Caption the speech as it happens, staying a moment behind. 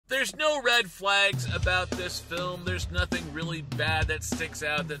There's no red flags about this film. There's nothing really bad that sticks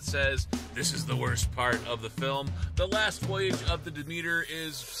out that says this is the worst part of the film. The last voyage of the Demeter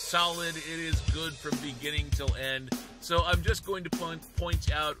is solid. It is good from beginning till end. So I'm just going to point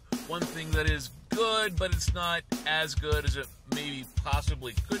out one thing that is good, but it's not as good as it maybe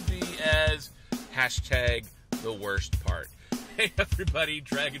possibly could be, as hashtag the worst part. Hey everybody,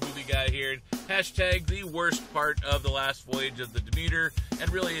 Dragon Movie Guy here. Hashtag the worst part of the last voyage of the Demeter,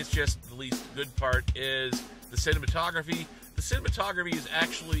 and really it's just the least good part is the cinematography. The cinematography is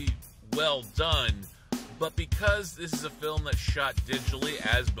actually well done, but because this is a film that's shot digitally,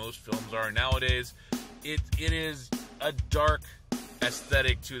 as most films are nowadays, it is a dark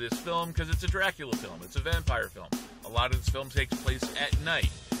aesthetic to this film because it's a Dracula film. It's a vampire film. A lot of this film takes place at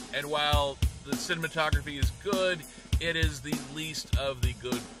night, and while the cinematography is good, it is the least of the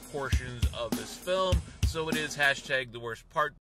good portions of this film, so it is hashtag the worst part.